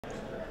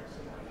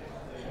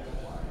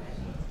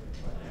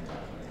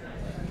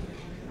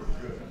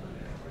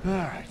All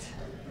right.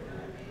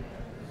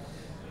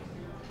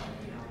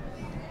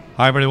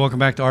 Hi, everybody. Welcome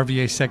back to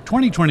RVAsec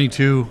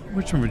 2022.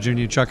 Richmond,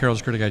 Virginia. Chuck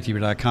Harrell's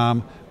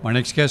CriticITV.com. My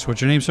next guest, what's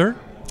your name, sir?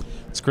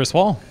 It's Kris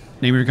Wall.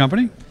 Name of your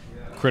company?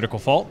 Critical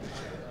Fault.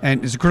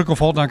 And is it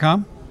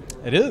criticalfault.com?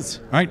 It is.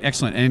 All right,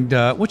 excellent.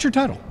 And what's your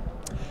title?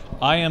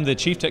 I am the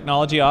Chief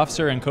Technology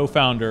Officer and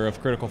co-founder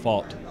of Critical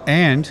Fault.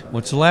 And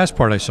what's the last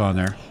part I saw in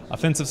there?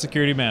 Offensive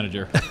Security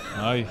Manager.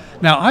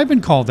 Now, I've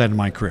been called that in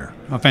my career,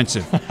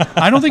 offensive.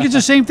 I don't think it's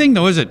the same thing,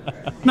 though, is it?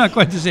 Not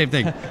quite the same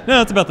thing.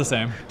 No, it's about the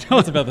same.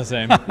 It's about the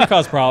same. You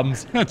cause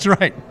problems. That's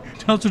right.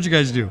 Tell us what you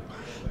guys do.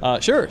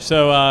 Sure.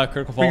 So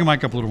Critical Fault. Bring the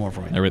mic up a little more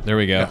for me. There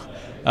we go.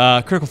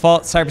 Yeah. Critical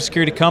Fault,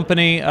 cybersecurity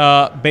company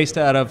based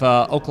out of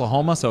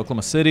Oklahoma, so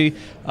Oklahoma City.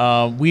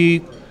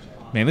 We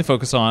mainly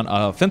focus on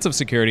offensive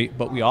security,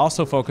 but we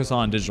also focus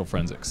on digital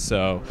forensics.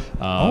 So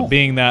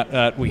being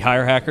that we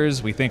hire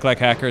hackers, we think like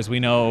hackers, we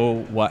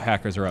know what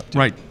hackers are up to.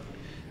 Right.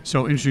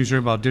 So interesting story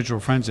about digital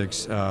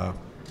forensics.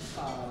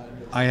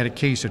 I had a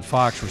case at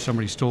Fox where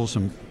somebody stole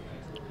some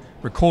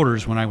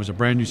recorders when I was a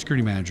brand new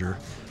security manager.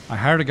 I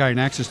hired a guy in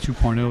Access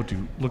 2.0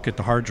 to look at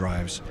the hard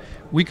drives.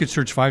 We could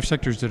search 5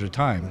 sectors at a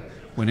time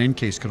when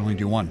Encase could only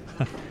do 1.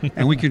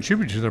 And we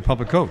contributed to their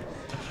public code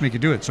to make it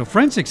do it. So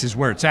forensics is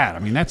where it's at. I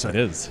mean, it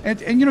is.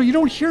 And you know, you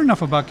don't hear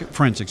enough about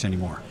forensics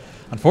anymore.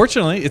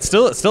 Unfortunately, it's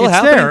still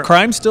happening. There.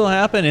 Crimes still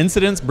happen.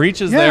 Incidents,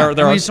 breaches,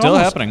 they're still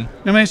happening.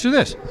 Let me ask you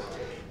this.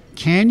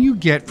 Can you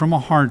get from a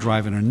hard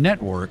drive in a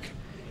network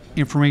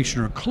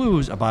information or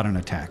clues about an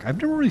attack? I've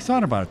never really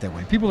thought about it that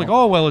way. People are like,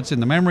 oh, well, it's in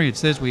the memory,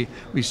 it's this, we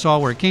saw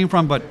where it came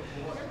from, but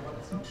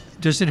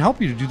does it help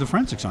you to do the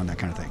forensics on that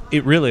kind of thing?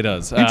 It really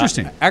does.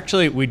 Interesting.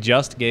 Actually, we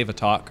just gave a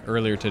talk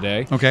earlier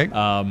today. Okay.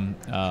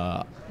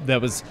 That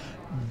was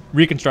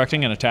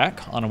reconstructing an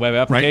attack on a web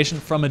application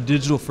from a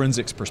digital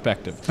forensics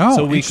perspective. Oh,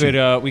 so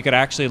we could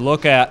actually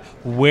look at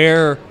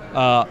where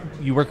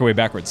you work your way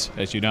backwards,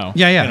 as you know.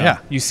 Yeah.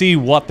 You see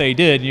what they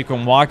did, and you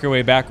can walk your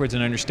way backwards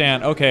and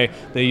understand, okay,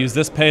 they used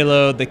this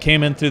payload, they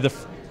came in through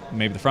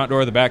maybe the front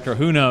door or the back door,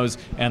 who knows,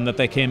 and that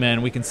they came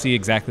in, we can see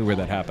exactly where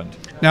that happened.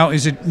 Now,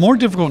 is it more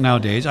difficult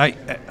nowadays?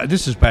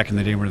 This is back in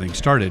the day when everything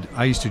started.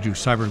 I used to do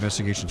cyber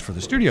investigations for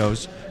the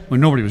studios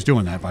when nobody was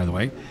doing that, by the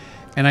way.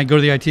 And I'd go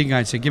to the IT guy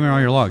and say, give me all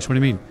your logs. What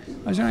do you mean?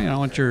 I said, I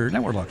want your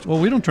network logs. Well,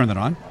 we don't turn that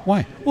on.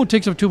 Why? Well, it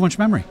takes up too much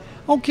memory.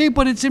 Okay,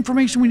 but it's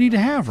information we need to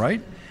have,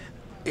 right?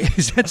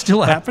 Is that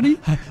still happening?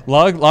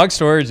 Log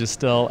storage is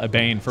still a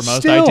bane for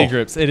most IT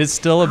groups. It is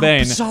still a bane.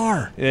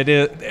 Bizarre. It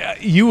is.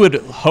 You would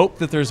hope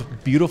that there's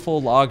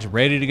beautiful logs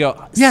ready to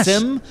go. Yes.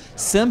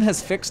 SIM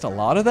has fixed a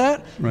lot of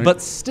that,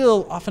 but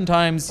still,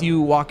 oftentimes you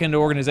walk into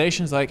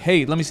organizations like,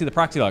 hey, let me see the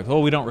proxy logs.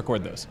 Well, we don't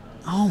record those.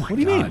 Oh my God. What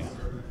do you mean?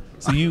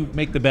 So you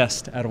make the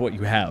best out of what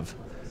you have.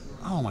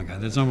 Oh my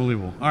God, that's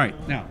unbelievable. All right,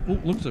 now,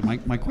 looks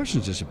like my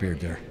questions disappeared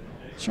there.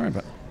 Sorry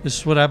about this.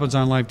 Is what happens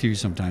on live TV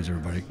sometimes,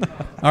 everybody.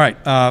 All right.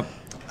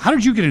 How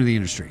did you get into the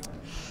industry?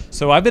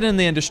 So I've been in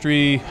the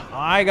industry.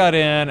 I got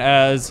in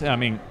as,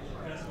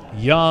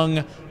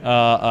 young,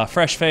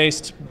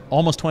 fresh-faced,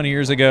 almost 20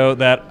 years ago.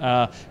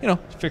 That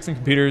fixing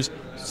computers.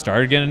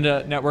 Started getting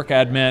into network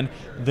admin.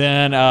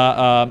 Then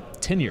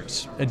 10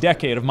 years, a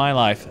decade of my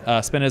life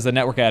spent as a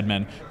network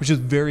admin, which is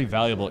a very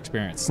valuable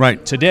experience.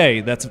 Right.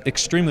 Today, that's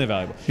extremely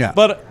valuable. Yeah.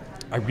 But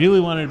I really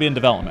wanted to be in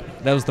development.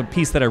 That was the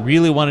piece that I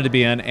really wanted to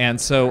be in, and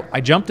so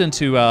I jumped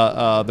into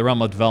the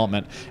realm of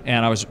development,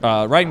 and I was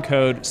writing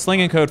code,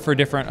 slinging code for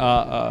different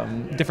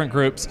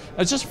groups. I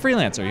was just a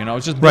freelancer, I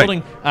was just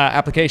building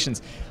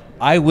applications.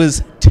 I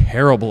was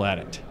terrible at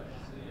it.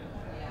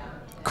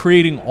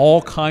 Creating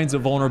all kinds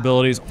of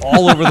vulnerabilities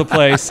all over the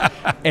place,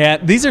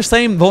 and these are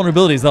same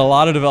vulnerabilities that a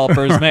lot of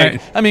developers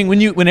make. I mean,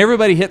 when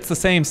everybody hits the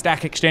same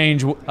Stack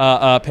Exchange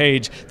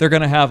page, they're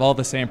going to have all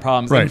the same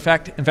problems. Right. In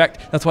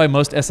fact, that's why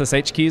most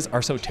SSH keys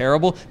are so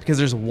terrible, because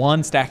there's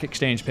one Stack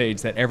Exchange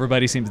page that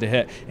everybody seems to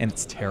hit, and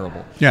it's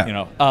terrible.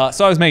 Yeah.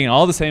 So I was making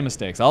all the same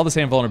mistakes, all the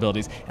same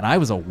vulnerabilities, and I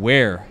was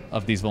aware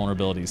of these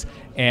vulnerabilities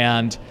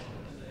and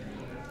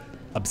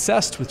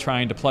obsessed with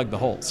trying to plug the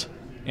holes.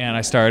 And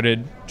I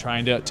started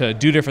trying to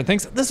do different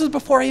things. This was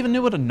before I even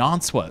knew what a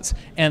nonce was.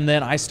 And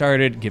then I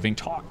started giving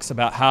talks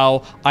about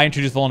how I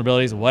introduced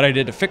vulnerabilities, what I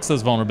did to fix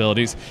those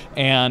vulnerabilities,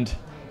 and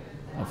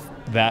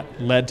that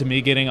led to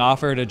me getting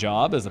offered a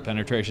job as a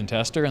penetration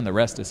tester, and the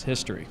rest is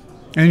history.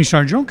 And you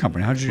started your own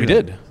company. How did you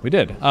do that? We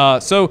did.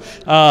 So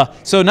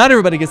not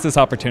everybody gets this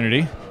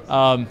opportunity.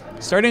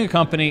 Starting a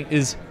company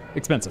is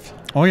expensive.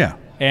 Oh, yeah.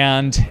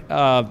 And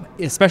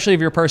especially if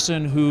you're a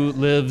person who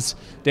lives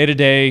day to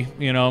day,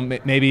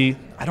 maybe,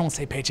 I don't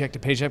say paycheck to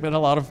paycheck, but a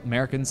lot of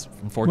Americans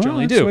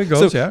unfortunately do. That's the way it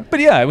goes, yeah. But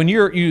yeah, when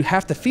you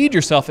have to feed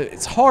yourself,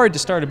 it's hard to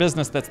start a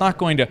business that's not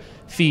going to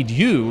feed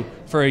you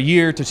for a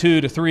year to 2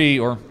 to 3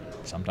 or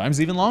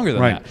sometimes even longer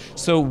than that.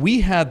 So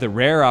we had the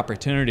rare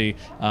opportunity.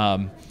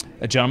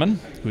 A gentleman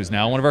who is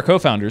now one of our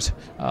co-founders,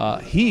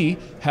 he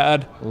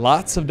had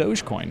lots of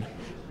Dogecoin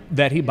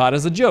that he bought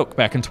as a joke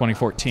back in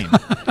 2014.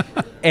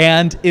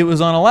 And it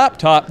was on a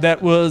laptop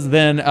that was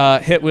then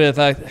hit with,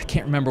 I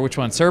can't remember which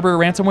one, Cerber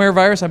ransomware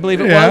virus, I believe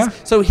it was.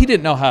 So he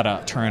didn't know how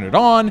to turn it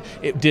on.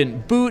 It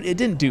didn't boot. It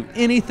didn't do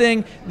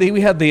anything.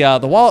 We had the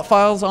wallet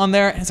files on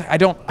there. And it's like, I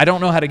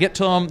don't know how to get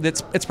to them.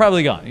 It's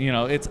probably gone. You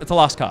know, it's a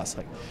lost cause.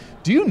 Like,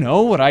 do you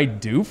know what I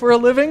do for a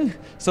living?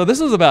 So this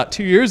was about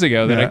 2 years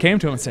ago that I came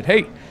to him and said,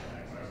 hey,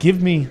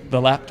 give me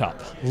the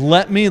laptop.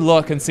 Let me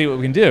look and see what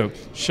we can do.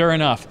 Sure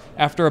enough,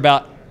 after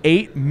about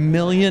 8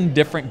 million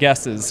different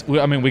guesses.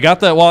 I mean, we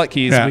got the wallet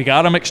keys, we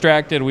got them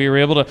extracted, we were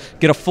able to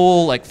get a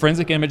full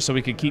forensic image so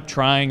we could keep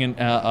trying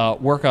and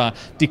work on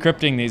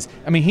decrypting these.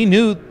 I mean,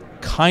 he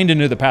kind of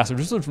knew the password.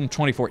 This was from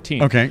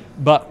 2014. Okay.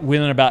 But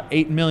within about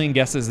 8 million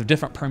guesses of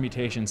different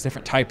permutations,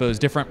 different typos,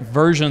 different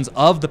versions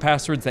of the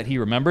passwords that he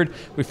remembered,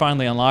 we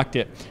finally unlocked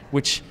it,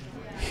 which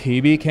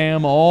he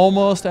became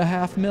almost a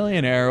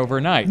 $500,000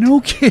 overnight. No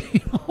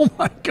kidding. Oh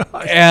my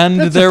God. And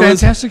that's there a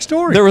fantastic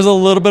story. There was a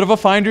little bit of a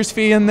finder's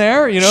fee in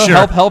there, you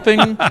know,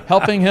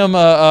 helping him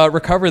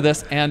recover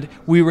this, and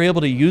we were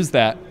able to use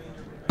that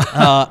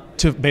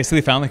to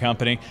basically found the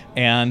company.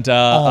 And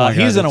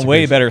he's in a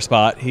way better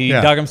spot. He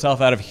dug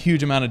himself out of a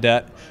huge amount of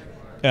debt,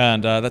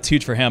 and that's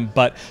huge for him.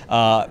 But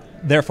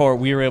therefore,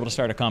 we were able to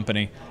start a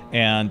company.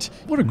 And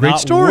what a great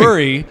not story.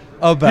 Worry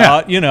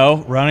about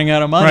running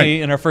out of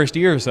money in our first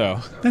year or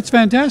so. That's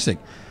fantastic.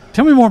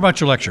 Tell me more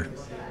about your lecture.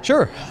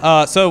 Sure.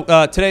 So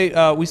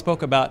today we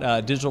spoke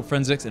about digital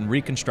forensics and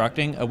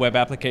reconstructing a web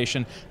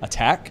application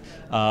attack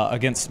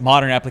against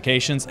modern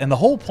applications. And the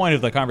whole point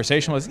of the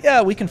conversation was,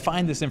 we can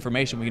find this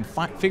information. We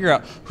can figure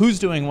out who's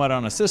doing what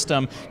on a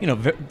system,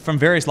 from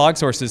various log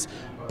sources.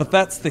 But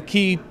that's the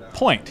key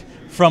point.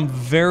 From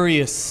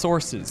various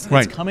sources.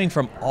 It's coming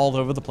from all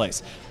over the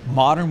place.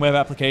 Modern web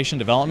application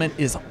development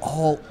is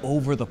all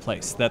over the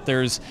place.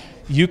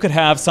 You could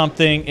have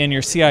something in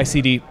your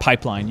CI/CD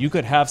pipeline. You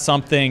could have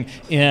something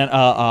in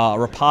a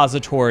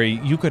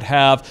repository. You could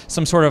have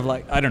some sort of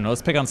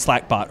let's pick on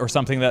Slackbot or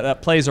something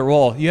that plays a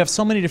role. You have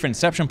so many different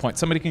inception points.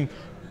 Somebody can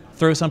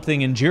throw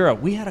something in Jira.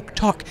 We had a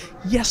talk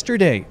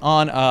yesterday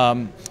on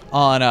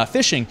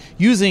phishing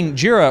using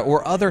Jira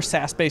or other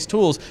SaaS-based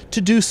tools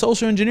to do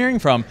social engineering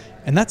from,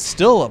 and that's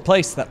still a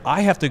place that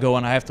I have to go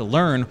and I have to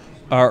learn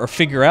or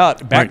figure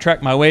out,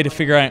 backtrack my way to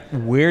figure out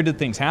where did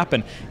things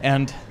happen.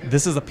 And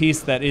this is a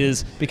piece that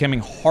is becoming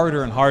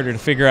harder and harder to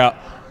figure out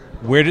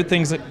where did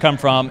things come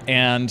from,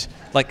 and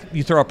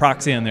you throw a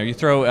proxy in there, you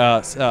throw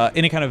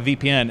any kind of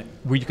VPN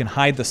where you can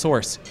hide the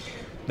source.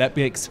 That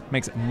makes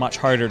it much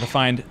harder to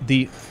find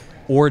the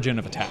origin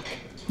of attack.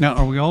 Now,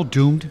 are we all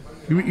doomed?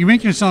 You're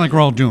making it sound like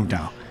we're all doomed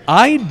now.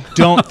 I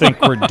don't think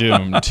we're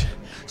doomed.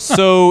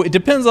 So it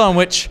depends on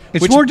which...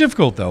 It's more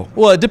difficult, though.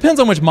 Well, it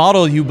depends on which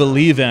model you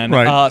believe in.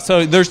 Right.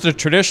 So there's the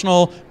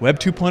traditional Web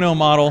 2.0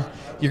 model.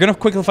 You're going to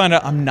quickly find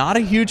out I'm not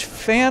a huge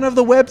fan of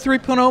the Web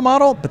 3.0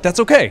 model, but that's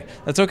okay.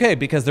 That's okay,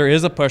 because there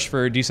is a push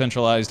for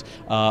decentralized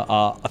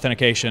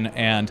authentication,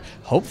 and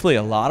hopefully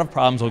a lot of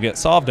problems will get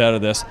solved out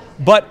of this.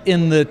 But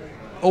in the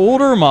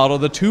older model,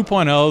 the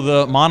 2.0,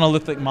 the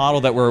monolithic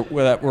model that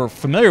we're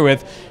familiar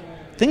with,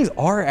 things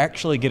are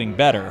actually getting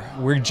better.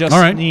 We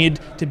just need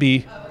to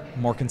be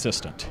more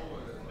consistent.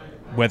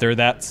 Whether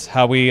that's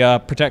how we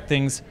protect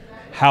things,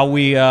 how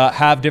we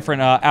have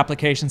different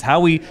applications, how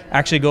we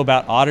actually go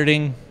about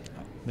auditing.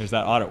 There's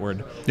that audit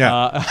word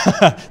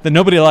that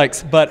nobody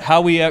likes, but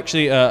how we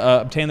actually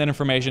obtain that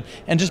information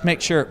and just make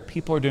sure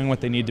people are doing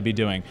what they need to be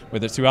doing,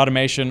 whether it's through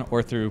automation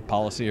or through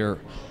policy or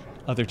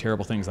other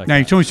terrible things like that. Now,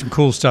 you told me some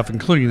cool stuff,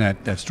 including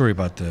that story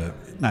about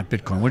not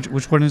Bitcoin.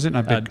 Which one is it?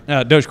 Not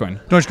Bitcoin.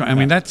 Dogecoin. Dogecoin. I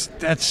mean,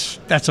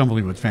 that's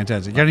unbelievable. It's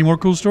fantastic. Got any more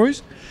cool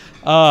stories?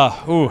 I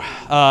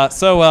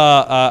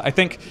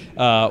think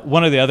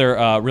one of the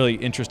other really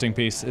interesting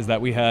piece is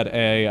that we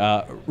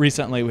had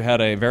recently we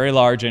had a very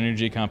large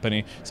energy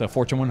company, so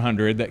Fortune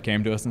 100, that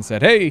came to us and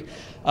said, hey,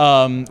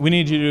 we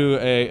need you to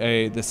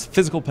do this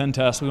physical pen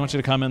test. We want you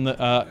to come in,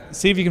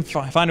 see if you can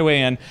find a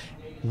way in.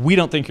 We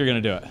don't think you're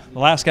going to do it. The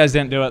last guys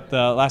didn't do it.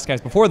 The last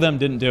guys before them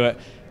didn't do it.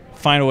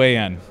 Find a way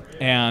in.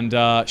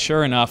 And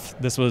sure enough,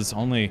 this was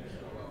only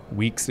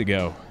weeks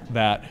ago.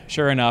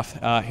 Sure enough,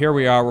 here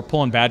we are. We're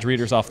pulling badge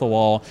readers off the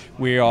wall.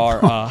 We are,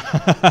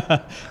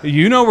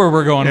 you know where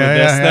we're going with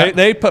this. Yeah.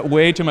 They put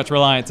way too much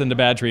reliance into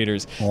badge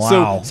readers.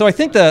 Wow. So I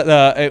think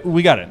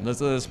we got it.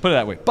 Let's put it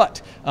that way.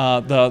 But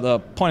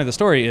the point of the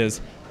story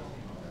is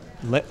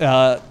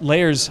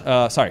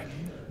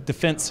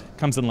defense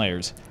comes in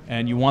layers.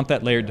 And you want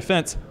that layered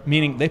defense,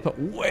 meaning they put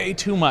way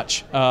too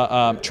much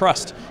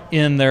trust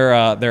in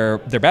their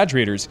badge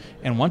readers.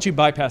 And once you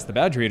bypass the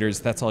badge readers,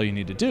 that's all you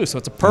need to do. So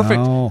it's a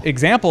perfect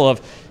example of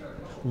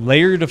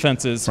layered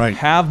defenses,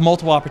 have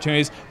multiple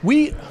opportunities.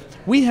 We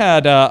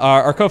had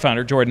our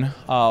co-founder, Jordan,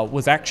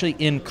 was actually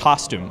in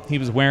costume. He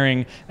was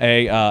wearing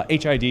a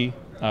HID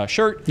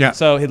shirt,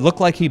 so it looked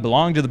like he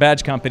belonged to the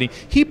badge company.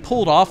 He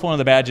pulled off one of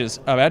the badge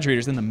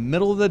readers in the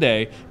middle of the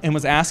day and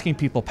was asking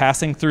people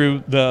passing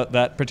through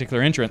that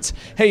particular entrance,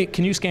 hey,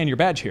 can you scan your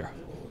badge here?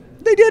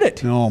 They did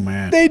it. Oh,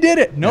 man. They did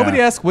it. Nobody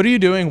asked, what are you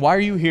doing? Why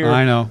are you here?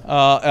 I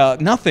know.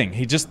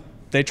 Nothing.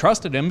 They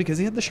trusted him because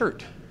he had the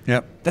shirt.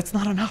 Yep. That's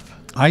not enough.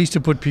 I used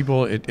to put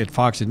people at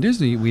Fox and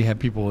Disney. We had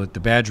people at the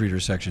badge reader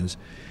sections,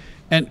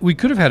 and we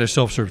could have had a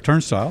self-serve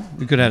turnstile.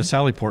 We could have had a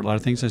Sally port. A lot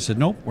of things. I said,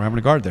 nope, we're having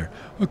a guard there.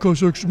 It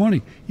costs extra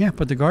money. Yeah,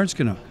 but the guard's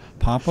gonna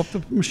pop up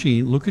the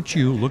machine, look at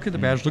you, look at the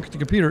badge, look at the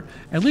computer.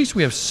 At least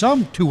we have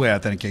some two-way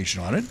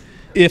authentication on it,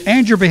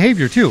 and your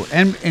behavior too,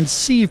 and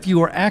see if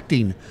you are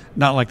acting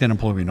not like that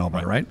employee we know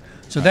about, right?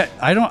 So that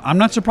I'm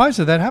not surprised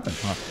that happened.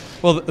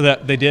 Well,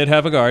 they did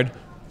have a guard.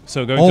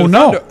 So going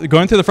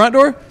through the front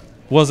door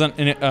was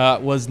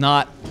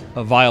not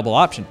a viable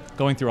option.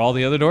 Going through all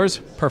the other doors,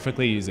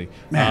 perfectly easy.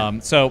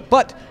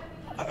 But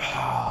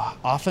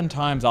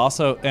oftentimes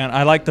also, and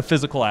I like the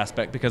physical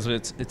aspect because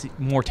it's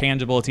more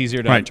tangible, it's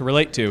easier to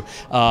relate to.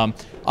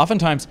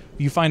 Oftentimes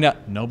you find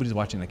out nobody's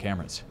watching the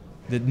cameras.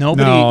 That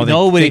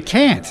nobody they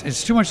can't.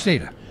 It's too much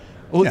data.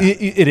 Well,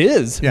 it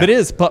is. Yeah. It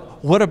is.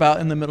 But what about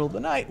in the middle of the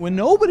night when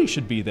nobody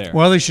should be there?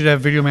 Well, they should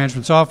have video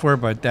management software,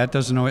 but that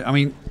doesn't always. I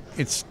mean,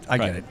 I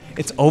get it.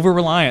 It's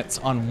over-reliance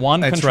on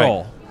one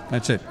control. Right.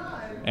 That's it.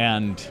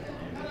 And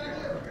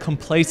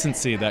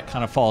complacency that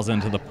kind of falls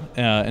into the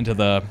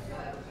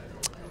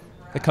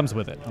that comes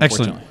with it.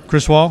 Excellent.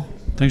 Kris Wall,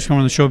 thanks for coming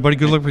on the show, buddy.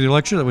 Good luck with your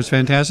lecture. That was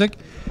fantastic.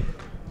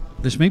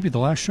 This may be the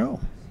last show.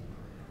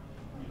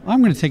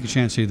 I'm going to take a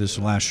chance to say this is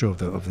the last show of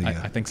the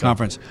I think so.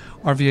 conference.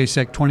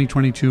 RVAsec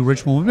 2022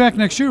 Richmond. We'll be back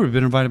next year. We've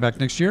been invited back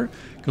next year.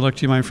 Good luck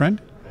to you, my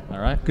friend. All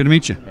right. Good to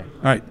meet you. Okay.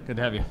 All right. Good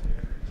to have you.